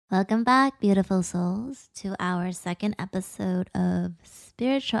Welcome back, beautiful souls, to our second episode of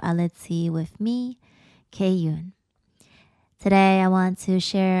Spirituality with me, Kay Yoon. Today, I want to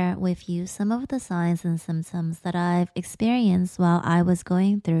share with you some of the signs and symptoms that I've experienced while I was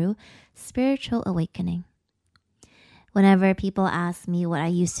going through spiritual awakening. Whenever people ask me what I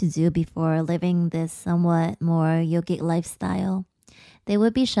used to do before living this somewhat more yogic lifestyle, they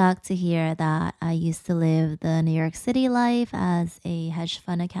would be shocked to hear that I used to live the New York City life as a hedge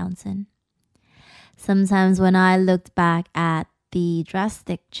fund accountant. Sometimes when I looked back at the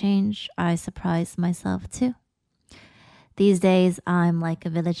drastic change, I surprised myself too. These days, I'm like a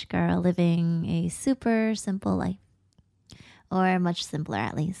village girl living a super simple life, or much simpler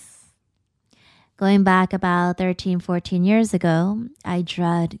at least. Going back about 13, 14 years ago, I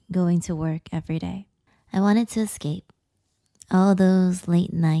dread going to work every day. I wanted to escape. All those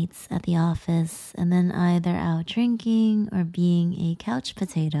late nights at the office and then either out drinking or being a couch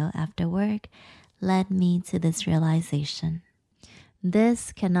potato after work led me to this realization.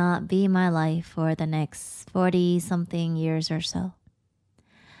 This cannot be my life for the next 40-something years or so.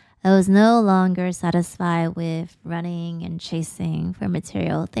 I was no longer satisfied with running and chasing for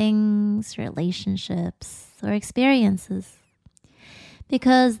material things, relationships, or experiences.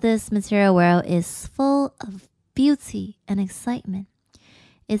 Because this material world is full of beauty and excitement,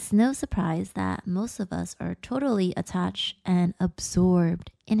 it's no surprise that most of us are totally attached and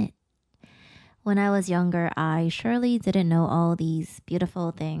absorbed in it. When I was younger, I surely didn't know all these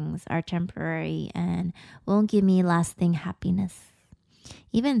beautiful things are temporary and won't give me lasting happiness.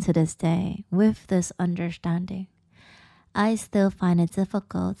 Even to this day, with this understanding, I still find it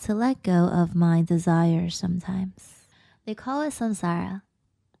difficult to let go of my desires sometimes. They call it samsara.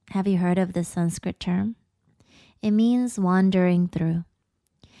 Have you heard of this Sanskrit term? It means wandering through.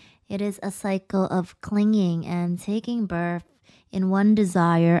 It is a cycle of clinging and taking birth in one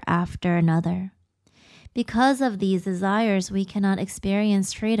desire after another. Because of these desires, we cannot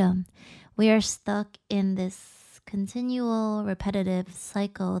experience freedom. We are stuck in this continual, repetitive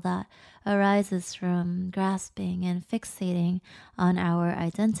cycle that arises from grasping and fixating on our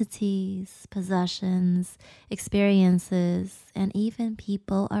identities, possessions, experiences, and even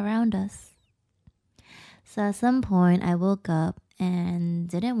people around us. So at some point, I woke up and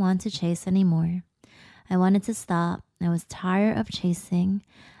didn't want to chase anymore. I wanted to stop. I was tired of chasing.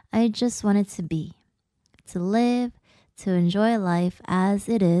 I just wanted to be, to live, to enjoy life as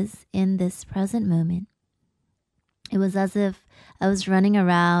it is in this present moment. It was as if I was running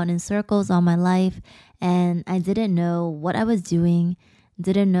around in circles all my life and I didn't know what I was doing,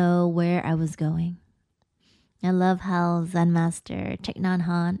 didn't know where I was going. I love how Zen master Thich Nhat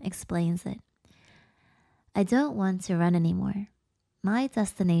Hanh explains it. I don't want to run anymore. My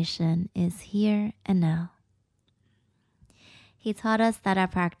destination is here and now. He taught us that our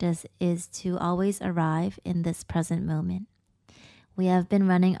practice is to always arrive in this present moment. We have been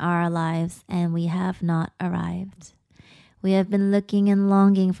running our lives and we have not arrived. We have been looking and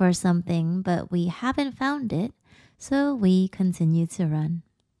longing for something, but we haven't found it, so we continue to run.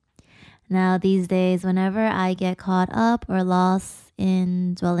 Now, these days, whenever I get caught up or lost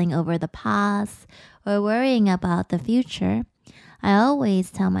in dwelling over the past or worrying about the future, I always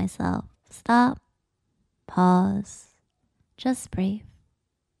tell myself, stop, pause, just breathe.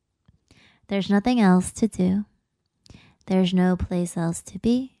 There's nothing else to do. There's no place else to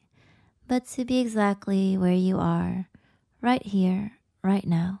be, but to be exactly where you are, right here, right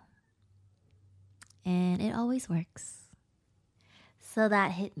now. And it always works. So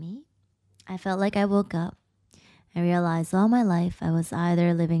that hit me. I felt like I woke up. I realized all my life I was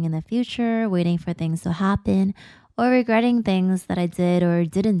either living in the future, waiting for things to happen, or regretting things that I did or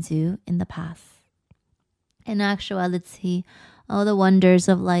didn't do in the past. In actuality, all the wonders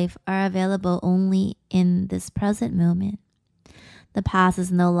of life are available only in this present moment. The past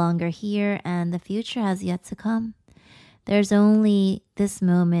is no longer here and the future has yet to come. There's only this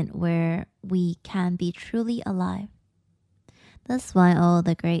moment where we can be truly alive. That's why all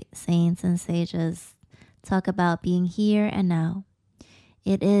the great saints and sages talk about being here and now.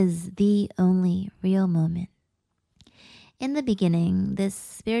 It is the only real moment. In the beginning, this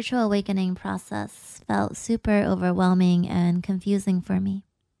spiritual awakening process felt super overwhelming and confusing for me.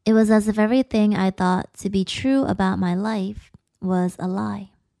 It was as if everything I thought to be true about my life was a lie.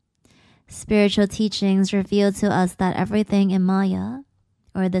 Spiritual teachings revealed to us that everything in Maya,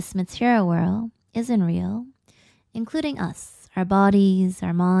 or this material world, isn't real, including us, our bodies,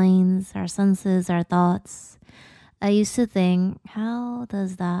 our minds, our senses, our thoughts. I used to think, how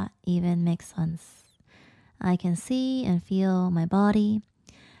does that even make sense? I can see and feel my body,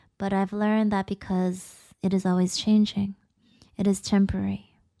 but I've learned that because it is always changing, it is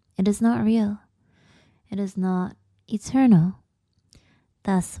temporary. It is not real. It is not eternal.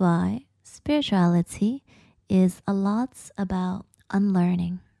 That's why spirituality is a lot about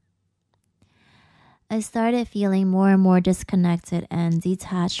unlearning. I started feeling more and more disconnected and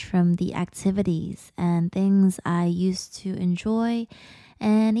detached from the activities and things I used to enjoy,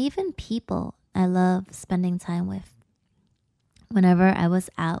 and even people I love spending time with. Whenever I was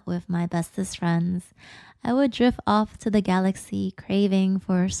out with my bestest friends, I would drift off to the galaxy, craving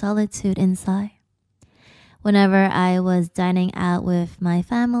for solitude inside. Whenever I was dining out with my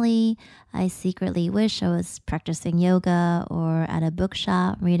family, I secretly wish I was practicing yoga or at a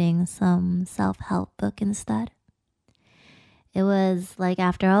bookshop reading some self-help book instead. It was like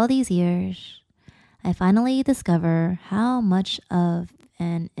after all these years, I finally discovered how much of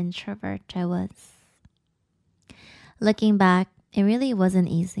an introvert I was. Looking back, it really wasn't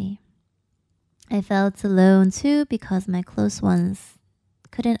easy. I felt alone too because my close ones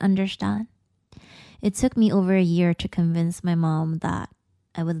couldn't understand. It took me over a year to convince my mom that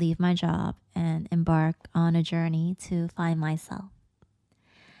I would leave my job and embark on a journey to find myself.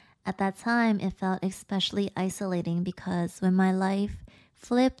 At that time, it felt especially isolating because when my life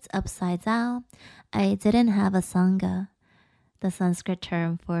flipped upside down, I didn't have a sangha, the Sanskrit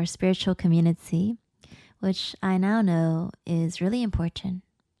term for spiritual community, which I now know is really important.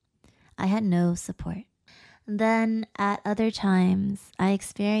 I had no support. Then at other times, I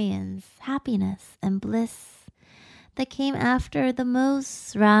experienced happiness and bliss that came after the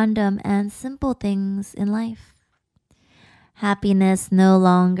most random and simple things in life. Happiness no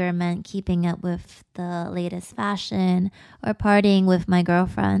longer meant keeping up with the latest fashion or partying with my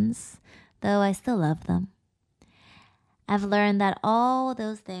girlfriends, though I still love them. I've learned that all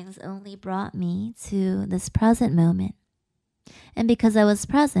those things only brought me to this present moment. And because I was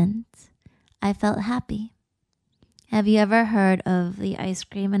present, I felt happy. Have you ever heard of the ice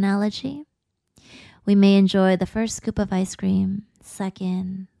cream analogy? We may enjoy the first scoop of ice cream,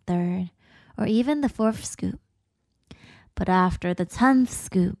 second, third, or even the fourth scoop. But after the 10th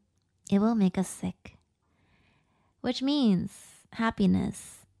scoop, it will make us sick. Which means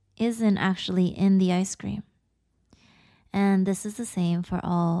happiness isn't actually in the ice cream. And this is the same for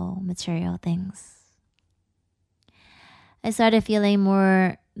all material things. I started feeling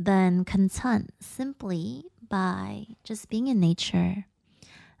more than content simply by just being in nature,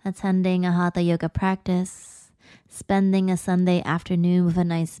 attending a hatha yoga practice, spending a Sunday afternoon with a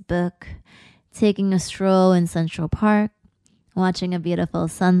nice book, taking a stroll in Central Park, watching a beautiful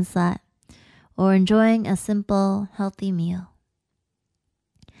sunset, or enjoying a simple, healthy meal.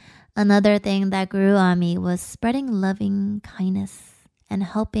 Another thing that grew on me was spreading loving kindness and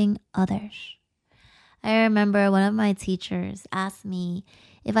helping others. I remember one of my teachers asked me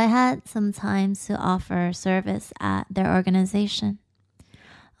if I had some time to offer service at their organization.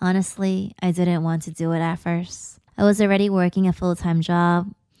 Honestly, I didn't want to do it at first. I was already working a full-time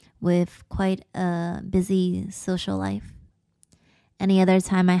job with quite a busy social life. Any other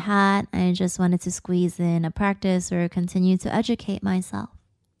time I had, I just wanted to squeeze in a practice or continue to educate myself.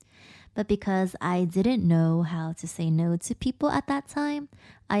 But because I didn't know how to say no to people at that time,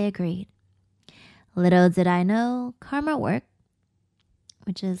 I agreed. Little did I know, karma work,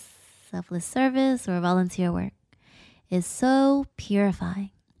 which is selfless service or volunteer work, is so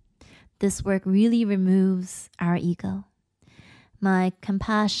purifying. This work really removes our ego. My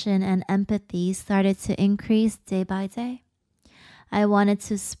compassion and empathy started to increase day by day. I wanted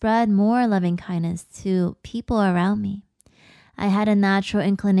to spread more loving kindness to people around me. I had a natural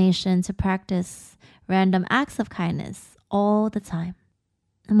inclination to practice random acts of kindness all the time.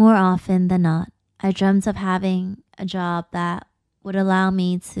 More often than not, I dreamt of having a job that would allow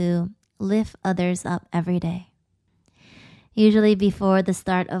me to lift others up every day. Usually before the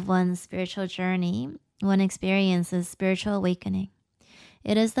start of one's spiritual journey, one experiences spiritual awakening.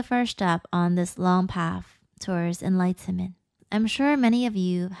 It is the first step on this long path towards enlightenment. I'm sure many of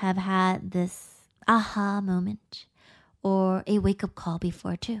you have had this aha moment or a wake-up call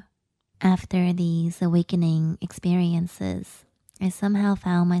before too. After these awakening experiences, I somehow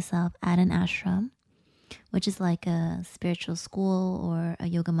found myself at an ashram, which is like a spiritual school or a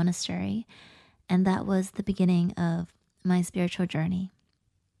yoga monastery, and that was the beginning of my spiritual journey.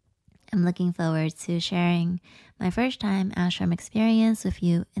 I'm looking forward to sharing my first time ashram experience with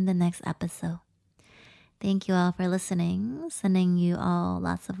you in the next episode. Thank you all for listening. Sending you all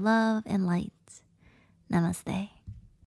lots of love and light. Namaste.